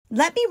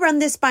Let me run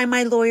this by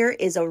my lawyer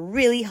is a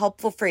really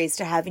helpful phrase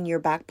to have in your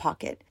back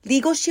pocket.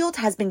 Legal Shield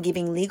has been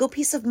giving legal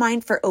peace of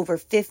mind for over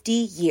 50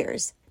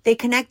 years. They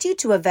connect you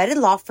to a vetted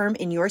law firm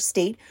in your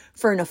state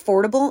for an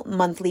affordable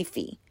monthly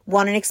fee.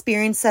 Want an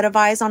experienced set of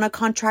eyes on a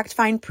contract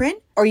fine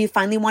print? Or you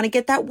finally want to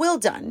get that will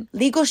done?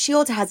 Legal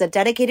Shield has a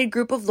dedicated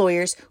group of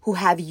lawyers who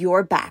have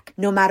your back,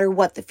 no matter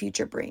what the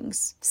future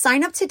brings.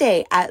 Sign up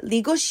today at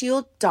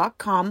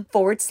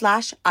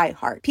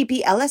LegalShield.com/iHeart.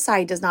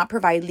 PPLSI does not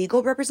provide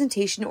legal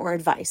representation or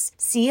advice.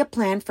 See a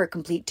plan for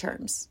complete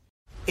terms.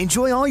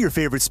 Enjoy all your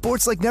favorite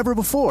sports like never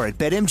before at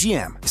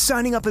BetMGM.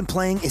 Signing up and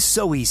playing is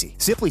so easy.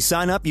 Simply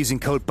sign up using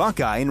code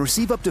Buckeye and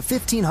receive up to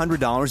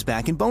 $1,500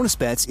 back in bonus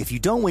bets if you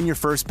don't win your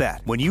first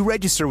bet. When you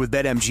register with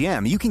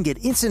BetMGM, you can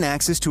get instant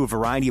access to a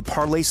variety of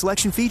parlay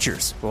selection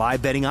features,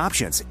 live betting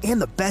options,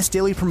 and the best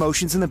daily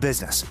promotions in the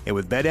business. And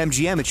with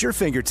BetMGM at your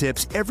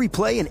fingertips, every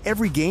play and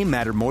every game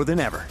matter more than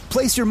ever.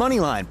 Place your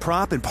moneyline,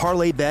 prop, and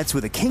parlay bets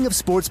with the king of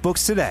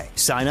sportsbooks today.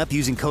 Sign up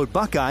using code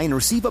Buckeye and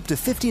receive up to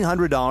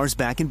 $1,500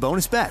 back in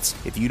bonus bets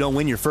if you don't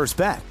win your first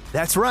bet.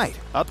 That's right,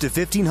 up to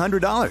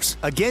 $1,500.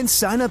 Again,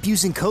 sign up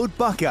using code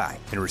Buckeye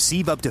and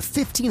receive up to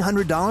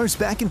 $1,500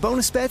 back in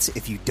bonus bets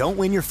if you don't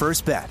win your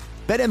first bet.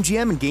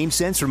 BetMGM and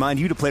GameSense remind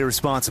you to play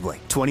responsibly.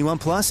 21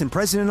 plus and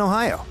present in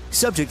Ohio.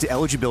 Subject to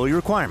eligibility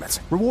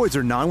requirements. Rewards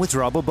are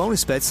non-withdrawable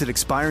bonus bets that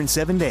expire in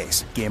 7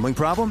 days. Gambling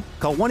problem?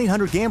 Call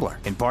 1-800-GAMBLER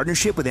in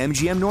partnership with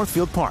MGM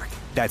Northfield Park.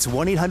 That's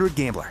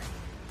 1-800-GAMBLER.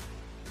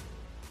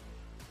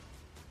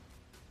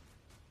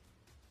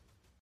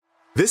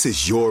 This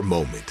is your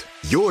moment,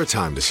 your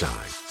time to shine,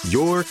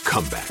 your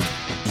comeback.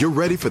 You're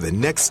ready for the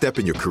next step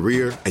in your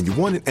career, and you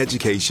want an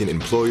education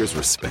employers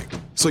respect.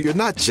 So you're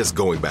not just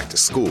going back to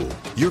school,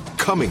 you're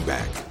coming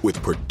back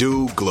with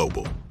Purdue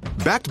Global.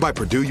 Backed by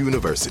Purdue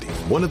University,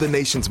 one of the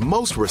nation's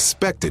most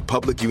respected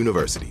public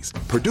universities,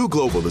 Purdue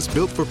Global is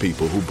built for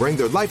people who bring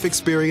their life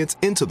experience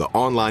into the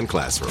online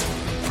classroom.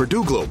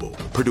 Purdue Global,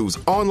 Purdue's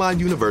online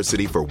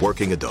university for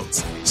working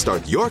adults.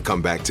 Start your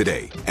comeback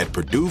today at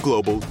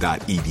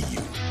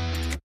purdueglobal.edu.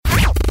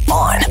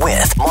 On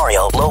with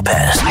Mario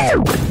Lopez.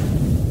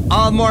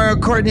 Mario,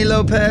 Courtney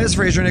Lopez,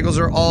 Fraser Nichols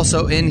are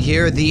also in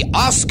here. The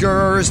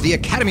Oscars, the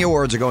Academy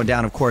Awards are going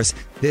down, of course,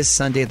 this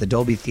Sunday at the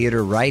Dolby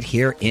Theater right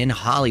here in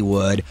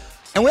Hollywood.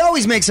 And we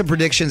always make some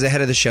predictions ahead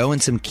of the show in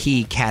some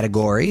key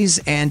categories,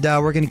 and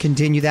we're going to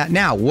continue that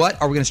now.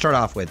 What are we going to start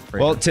off with,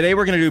 Fraser? Well, today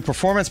we're going to do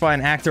performance by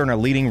an actor in a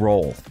leading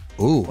role.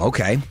 Ooh,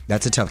 okay.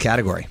 That's a tough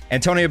category.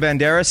 Antonio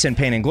Banderas in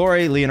Pain and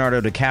Glory,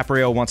 Leonardo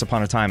DiCaprio, Once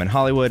Upon a Time in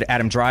Hollywood,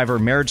 Adam Driver,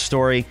 Marriage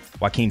Story,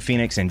 Joaquin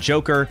Phoenix in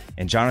Joker,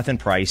 and Jonathan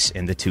Pryce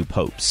in The Two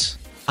Popes.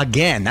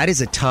 Again, that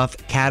is a tough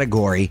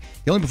category.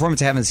 The only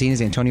performance I haven't seen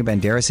is Antonio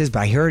Banderas', but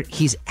I heard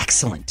he's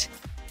excellent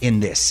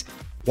in this.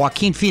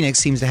 Joaquin Phoenix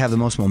seems to have the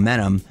most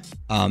momentum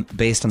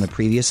based on the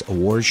previous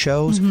award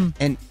shows. Mm-hmm.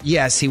 And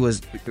yes, he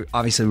was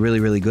obviously really,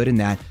 really good in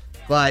that,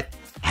 but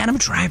Adam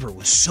Driver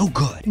was so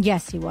good.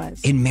 Yes, he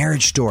was. In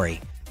Marriage Story.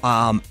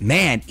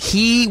 Man,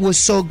 he was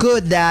so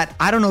good that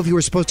I don't know if you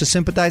were supposed to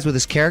sympathize with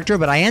his character,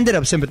 but I ended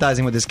up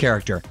sympathizing with his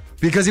character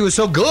because he was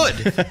so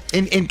good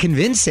and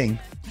convincing.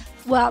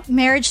 Well,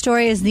 Marriage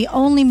Story is the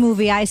only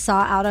movie I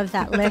saw out of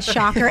that list,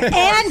 shocker.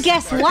 And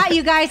guess what,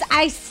 you guys?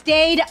 I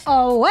stayed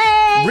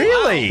away.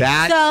 Really?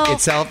 That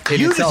itself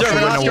you deserve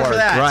an Oscar for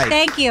that. Right.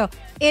 Thank you.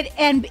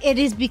 It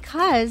is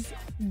because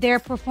their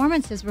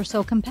performances were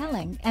so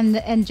compelling,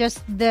 and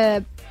just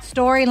the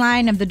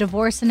storyline of the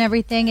divorce and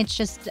everything. It's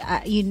just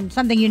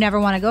something you never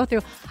want to go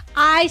through.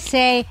 I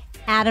say,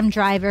 Adam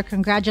Driver,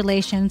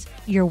 congratulations,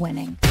 you're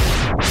winning.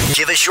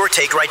 Give us your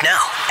take right now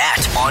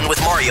at On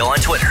With Mario on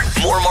Twitter.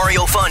 More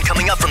Mario fun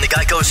coming up from the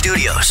Geico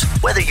Studios.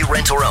 Whether you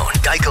rent or own,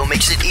 Geico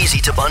makes it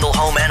easy to bundle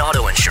home and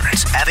auto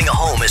insurance. Having a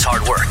home is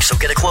hard work, so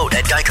get a quote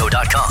at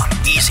geico.com.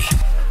 Easy.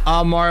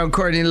 I'm Mario and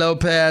Courtney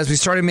Lopez. We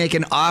started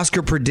making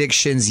Oscar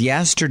predictions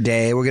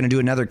yesterday. We're going to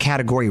do another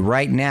category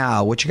right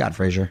now. What you got,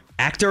 Fraser?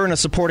 Actor in a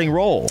supporting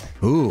role.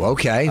 Ooh,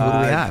 okay. Who do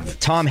we have?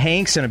 Tom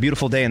Hanks in A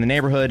Beautiful Day in the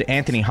Neighborhood. Sir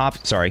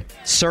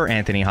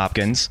Anthony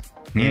Hopkins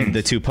in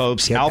The Two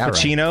Popes. Al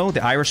Pacino, right.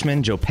 The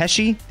Irishman. Joe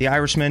Pesci, The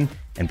Irishman.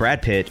 And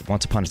Brad Pitt,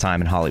 Once Upon a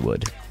Time in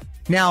Hollywood.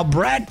 Now,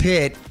 Brad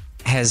Pitt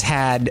has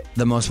had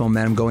the most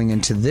momentum going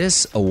into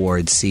this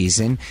award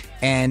season,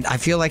 and I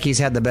feel like he's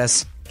had the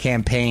best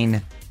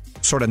campaign,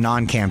 sort of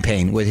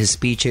non-campaign, with his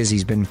speeches.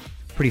 He's been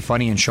pretty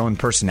funny and showing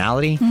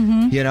personality,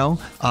 you know,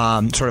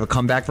 sort of a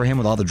comeback for him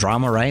with all the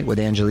drama, right, with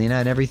Angelina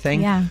and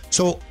everything. Yeah.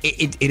 So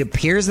it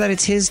appears that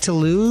it's his to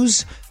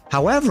lose.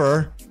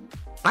 However,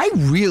 I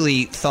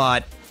really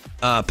thought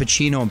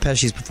Pacino and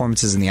Pesci's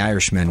performances in The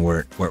Irishman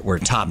were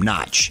top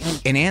notch,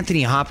 and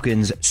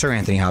Sir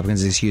Anthony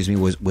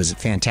Hopkins, was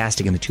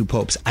fantastic in The Two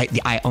Popes.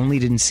 I only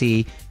didn't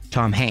see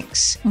Tom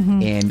Hanks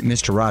in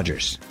Mr.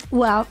 Rogers.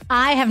 Well,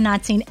 I have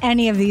not seen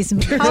any of these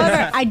movies.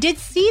 However, I did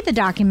see the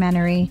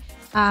documentary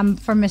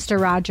for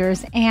Mr.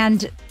 Rogers,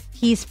 and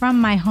he's from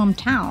my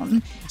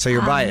hometown. So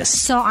you're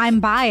biased. So I'm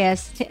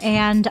biased,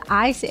 and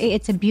I say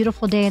it's A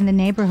Beautiful Day in the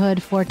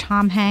Neighborhood for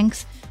Tom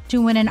Hanks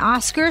to win an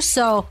Oscar.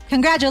 So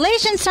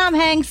congratulations, Tom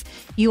Hanks.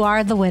 You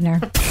are the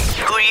winner.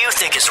 Who do you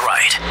think is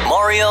right,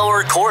 Mario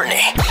or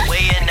Courtney?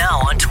 Weigh in now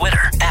on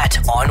Twitter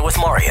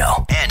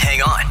 @OnWithMario. And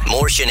hang on,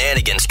 more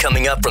shenanigans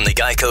coming up from the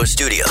Geico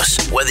Studios.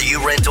 Whether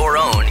you rent or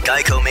own,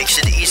 Geico makes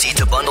it easy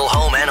to bundle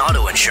home and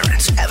auto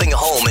insurance. Having a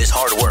home is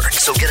hard work,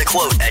 so get a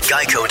quote at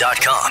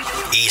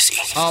Geico.com. Easy.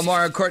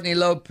 Mario, Courtney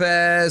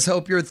Lopez.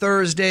 Hope your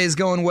Thursday is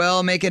going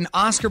well. Making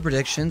Oscar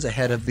predictions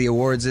ahead of the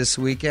awards this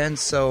weekend.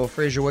 So,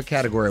 Fraser, what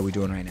category are we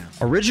doing right now?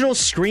 Original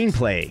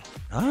screenplay.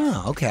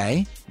 Oh,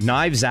 okay.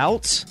 Knives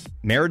Out,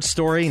 Marriage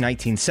Story,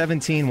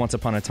 1917, Once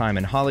Upon a Time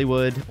in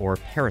Hollywood, or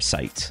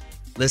Parasite.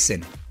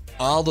 Listen,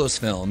 all those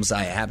films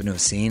I happen to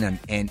have seen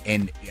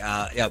and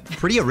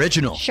pretty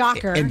original.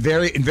 Shocker. And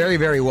very,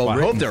 very well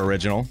written. I hope they're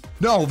original.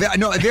 No,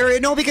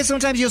 because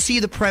sometimes you'll see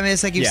the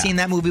premise, like you've seen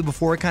that movie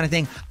before kind of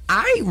thing.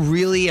 I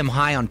really am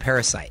high on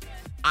Parasite.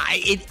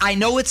 I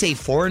know it's a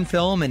foreign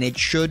film and it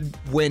should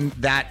win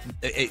that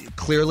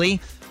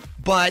clearly,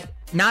 but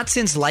not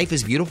since Life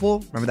is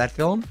Beautiful. Remember that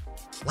film?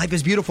 Life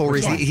is Beautiful, where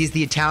he's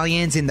the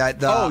Italians in the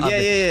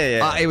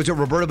it was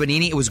Roberto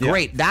Benigni. It was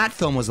great. That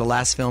film was the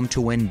last film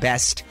to win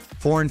Best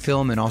Foreign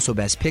Film and also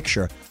Best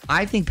Picture.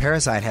 I think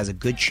Parasite has a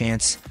good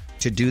chance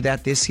to do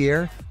that this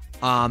year.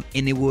 And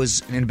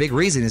a big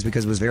reason is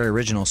because it was very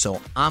original. So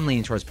I'm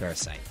leaning towards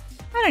Parasite.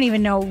 I don't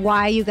even know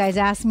why you guys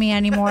ask me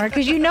anymore,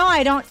 because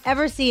I don't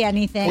ever see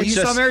anything. Well, you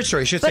saw Marriage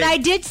Story. But I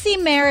did see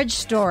Marriage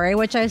Story,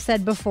 which I've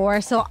said before,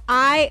 so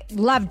I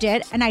loved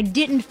it, and I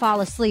didn't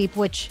fall asleep,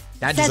 which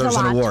that says deserves a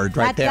lot. An award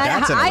right there.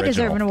 That's an I original.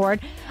 deserve an award.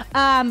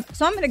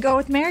 So I'm going to go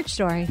with Marriage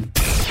Story.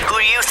 Who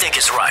do you think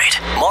is right,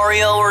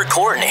 Mario or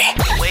Courtney?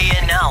 Weigh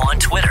in now on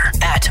Twitter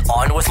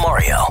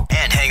 @OnWithMario.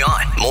 And hang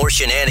on, more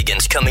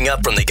shenanigans coming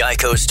up from the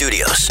Geico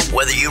Studios.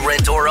 Whether you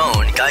rent or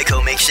own,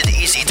 Geico makes it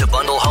easy to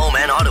bundle home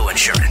and auto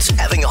insurance.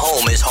 Having a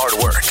home is hard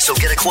work, so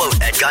get a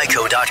quote at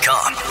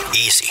Geico.com.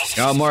 Easy.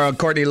 Mario,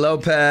 Courtney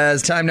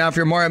Lopez. Time now for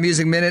your Mario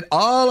Music Minute.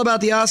 All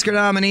about the Oscar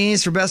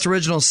nominees for Best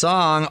Original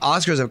Song.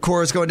 Oscars, of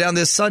course, going down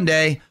this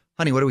Sunday.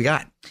 Honey, what do we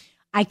got?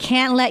 I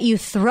Can't Let You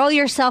Throw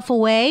Yourself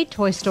Away,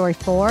 Toy Story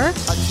 4. I can't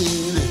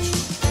let you.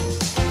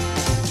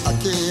 I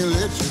can't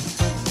let you.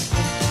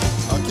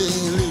 I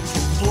can't let you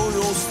throw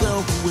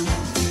yourself away.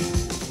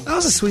 That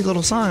was a sweet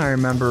little song. I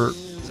remember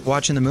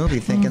watching the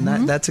movie thinking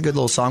that's a good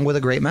little song with a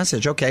great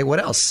message. Okay, what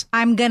else?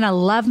 I'm Gonna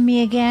Love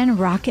Me Again,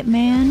 Rocket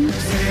Man.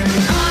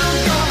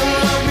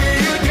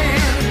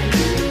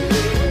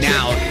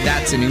 Now,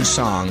 that's a new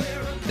song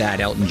that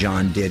Elton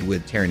John did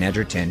with Taron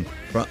Egerton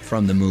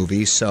from the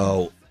movie,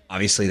 so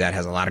obviously that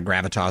has a lot of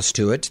gravitas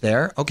to it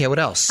there. Okay, what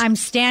else? I'm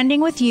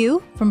Standing With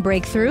You from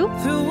Breakthrough.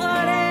 Through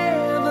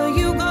whatever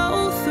you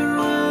go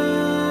through,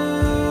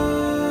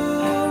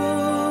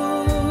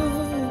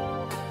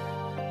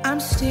 I'm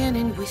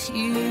standing with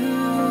you.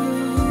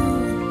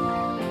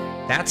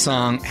 That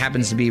song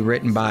happens to be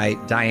written by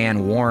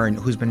Diane Warren,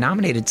 who's been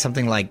nominated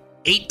something like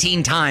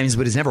 18 times,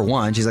 but has never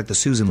won. She's like the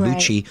Susan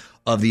Lucci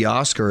of the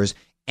Oscars.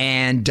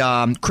 And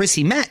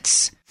Chrissy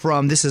Metz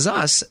from This Is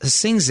Us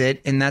sings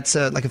it, and that's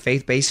like a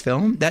faith-based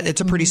film. It's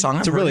a pretty song.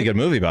 It's a really good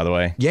movie, by the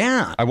way.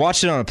 Yeah. I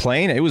watched it on a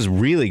plane. It was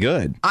really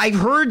good. I've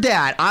heard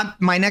that.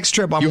 My next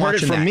trip, I'm watching that. You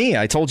heard it from me.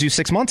 I told you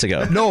 6 months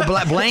ago. No,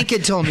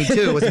 Blanket told me,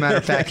 too, as a matter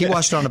of fact. He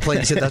watched it on a plane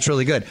and said that's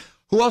really good.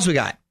 Who else we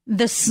got?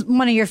 This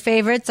one of your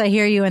favorites. I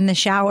hear you in the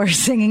shower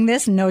singing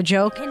this. No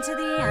joke. Into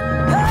the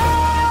unknown.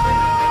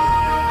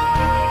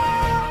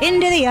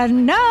 Into the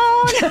unknown.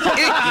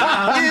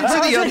 Into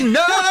the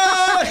unknown.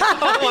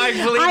 Oh,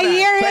 I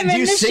hear him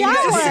in the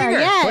shower.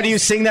 Yes. What, do you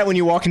sing that when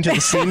you walk into the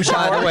steam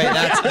shower? By the way,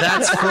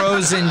 that's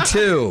Frozen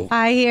 2.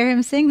 I hear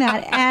him sing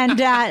that.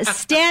 And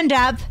Stand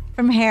Up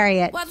from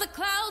Harriet. While the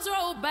clouds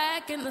roll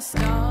back and the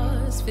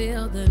stars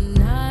fill the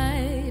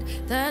night,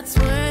 that's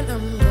when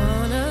I'm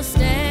gonna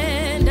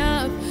stand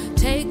up,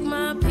 take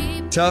my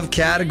people. Tough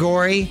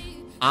category.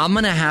 I'm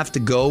going to have to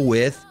go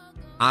with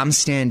I'm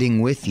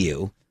Standing With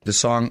You, the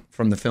song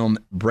from the film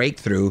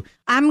Breakthrough.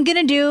 I'm going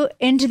to do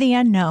Into the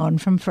Unknown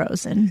from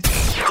Frozen.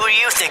 Who do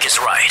you think is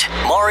right,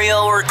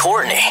 Mario or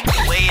Courtney?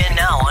 Weigh in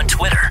now on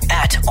Twitter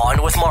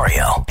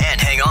 @OnWithMario. And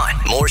hang on,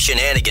 more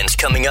shenanigans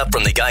coming up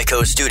from the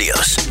Geico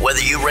Studios. Whether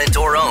you rent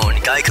or own,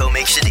 Geico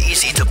makes it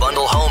easy to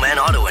bundle home and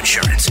auto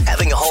insurance.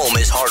 Having a home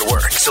is hard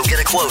work, so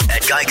get a quote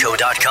at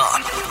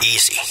Geico.com.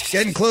 Easy.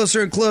 Getting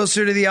closer and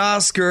closer to the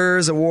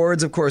Oscars.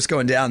 Awards, of course,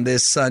 going down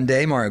this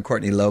Sunday. Mario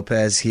Courtney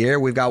Lopez here.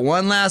 We've got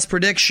one last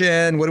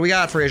prediction. What do we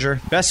got,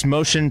 Fraser? Best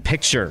Motion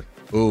Picture.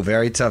 Ooh,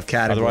 very tough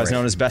category. Otherwise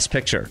known as Best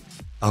Picture.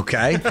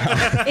 Okay.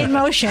 In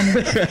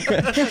motion.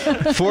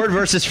 Ford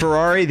versus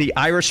Ferrari, The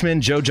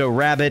Irishman, Jojo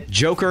Rabbit,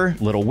 Joker,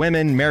 Little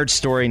Women, Marriage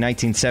Story,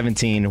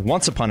 1917,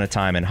 Once Upon a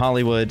Time in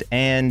Hollywood,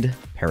 and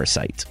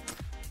Parasite.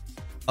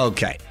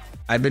 Okay.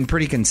 I've been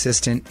pretty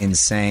consistent in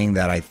saying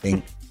that I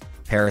think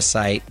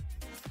Parasite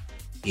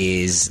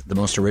is the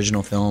most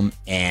original film,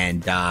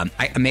 and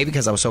maybe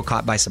because I was so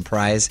caught by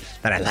surprise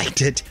that I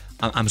liked it,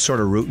 I'm sort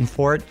of rooting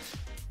for it.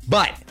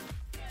 But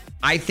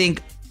I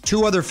think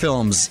two other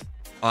films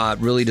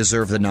really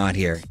deserve the nod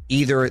here.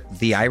 Either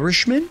The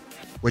Irishman,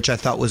 which I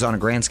thought was on a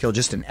grand scale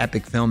just an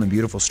epic film and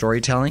beautiful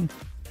storytelling,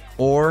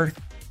 or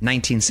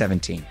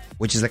 1917,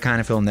 which is the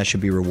kind of film that should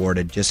be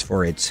rewarded just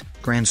for its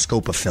grand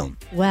scope of film.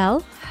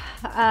 Well,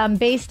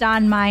 based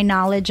on my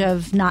knowledge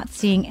of not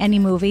seeing any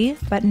movie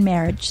but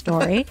Marriage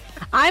Story,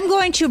 I'm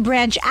going to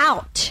branch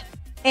out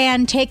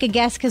and take a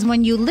guess, because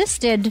when you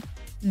listed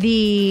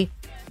the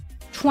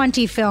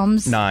 20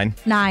 films,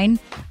 nine,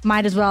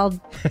 might as well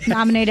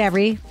nominate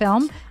every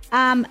film.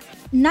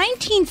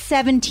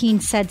 1917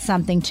 said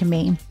something to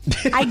me.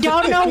 I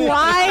don't know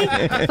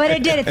why, but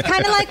it did. It's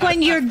kind of like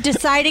when you're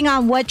deciding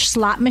on which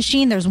slot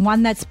machine, there's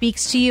one that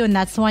speaks to you, and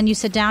that's the one you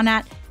sit down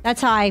at.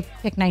 That's how I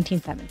pick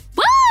 1917.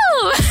 Woo!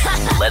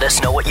 Let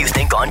us know what you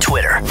think on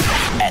Twitter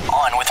at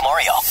On With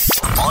Mario.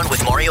 On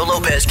With Mario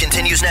Lopez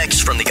continues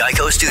next from the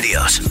Geico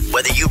Studios.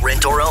 Whether you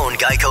rent or own,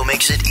 Geico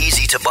makes it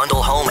easy to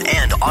bundle home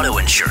and auto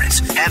insurance.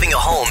 Having a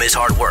home is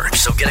hard work,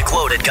 so get a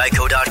quote at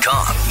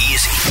geico.com.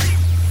 Easy.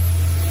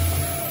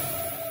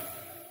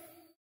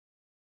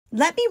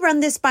 Let me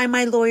run this by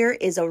my lawyer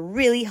is a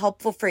really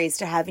helpful phrase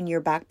to have in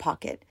your back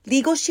pocket.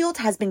 Legal Shield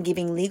has been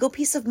giving legal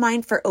peace of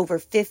mind for over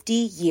 50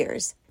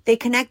 years. They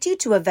connect you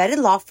to a vetted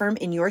law firm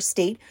in your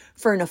state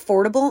for an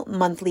affordable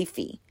monthly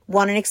fee.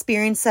 Want an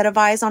experienced set of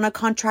eyes on a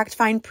contract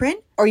fine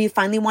print? Or you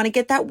finally want to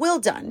get that will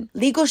done?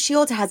 Legal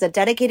Shield has a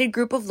dedicated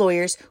group of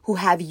lawyers who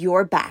have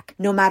your back,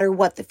 no matter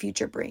what the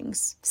future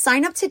brings.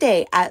 Sign up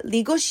today at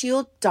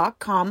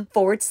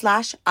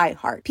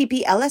LegalShield.com/iHeart.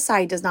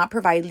 PPLSI does not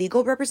provide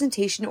legal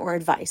representation or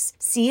advice.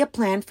 See a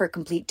plan for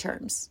complete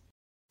terms.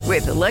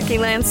 With the Lucky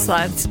Land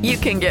Slots, you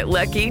can get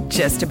lucky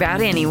just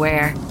about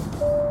anywhere.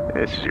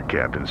 This is your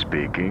captain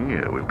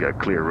speaking. We've got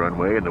clear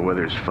runway and the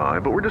weather's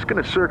fine, but we're just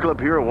going to circle up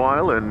here a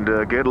while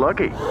and get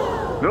lucky.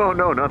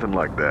 No, nothing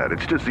like that.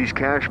 It's just these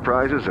cash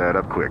prizes add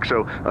up quick.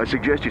 So I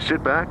suggest you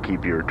sit back,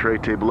 keep your tray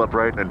table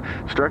upright, and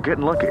start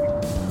getting lucky.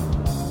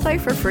 Play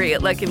for free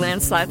at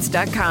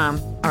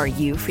LuckyLandSlots.com. Are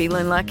you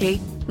feeling lucky?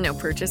 No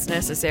purchase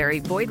necessary.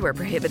 Void where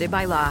prohibited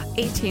by law.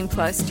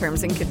 18+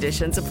 terms and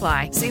conditions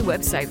apply. See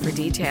website for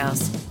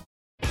details.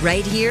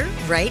 Right here,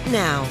 right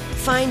now.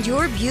 Find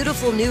your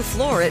beautiful new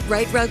floor at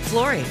Right Rug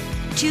Flooring.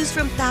 Choose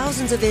from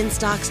thousands of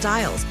in-stock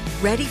styles,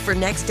 ready for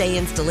next day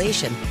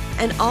installation,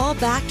 and all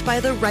backed by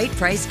the right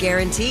price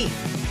guarantee.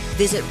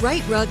 Visit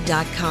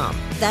rightrug.com.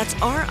 That's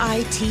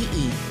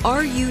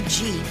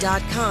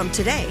RITERUG.com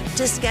today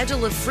to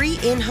schedule a free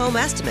in-home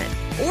estimate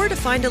or to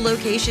find a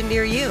location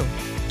near you.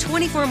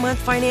 24-month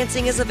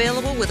financing is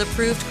available with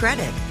approved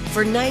credit.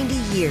 For 90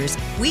 years,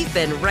 we've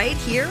been right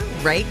here,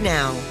 right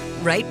now.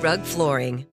 Right Rug Flooring.